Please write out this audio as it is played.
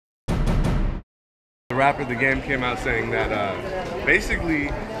The rapper The Game came out saying that basically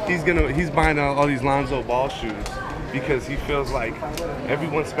he's buying all these Lonzo Ball shoes because he feels like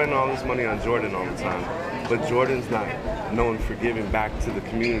everyone's spending all this money on Jordan all the time, but Jordan's not known for giving back to the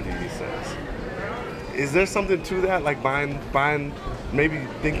community, he says. Is there something to that, like buying, maybe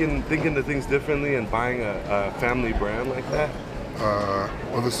thinking the things differently and buying a family brand like that?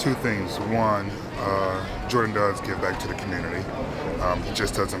 Well, there's two things. One, Jordan does give back to the community. He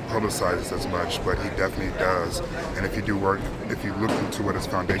just doesn't publicize it as much, but he definitely does. And if you look into what his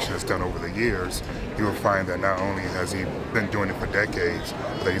foundation has done over the years, you will find that not only has he been doing it for decades,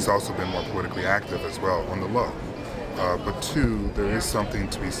 but that he's also been more politically active as well on the low. But two, there is something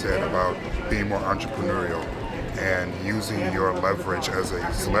to be said about being more entrepreneurial and using your leverage as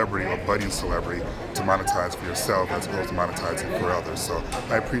a celebrity or budding celebrity to monetize for yourself as opposed to monetizing for others. So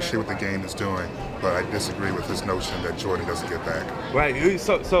I appreciate what The Game is doing, but I disagree with his notion that Jordan doesn't get back. Right.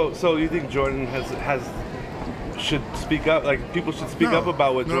 So you think Jordan should speak up? Like people should speak up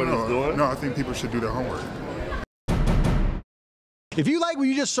about what Jordan's doing? No, I think people should do their homework. If you like what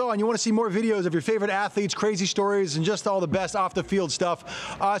you just saw and you want to see more videos of your favorite athletes, crazy stories, and just all the best off-the-field stuff,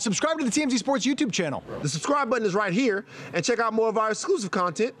 subscribe to the TMZ Sports YouTube channel. The subscribe button is right here, and check out more of our exclusive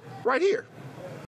content right here.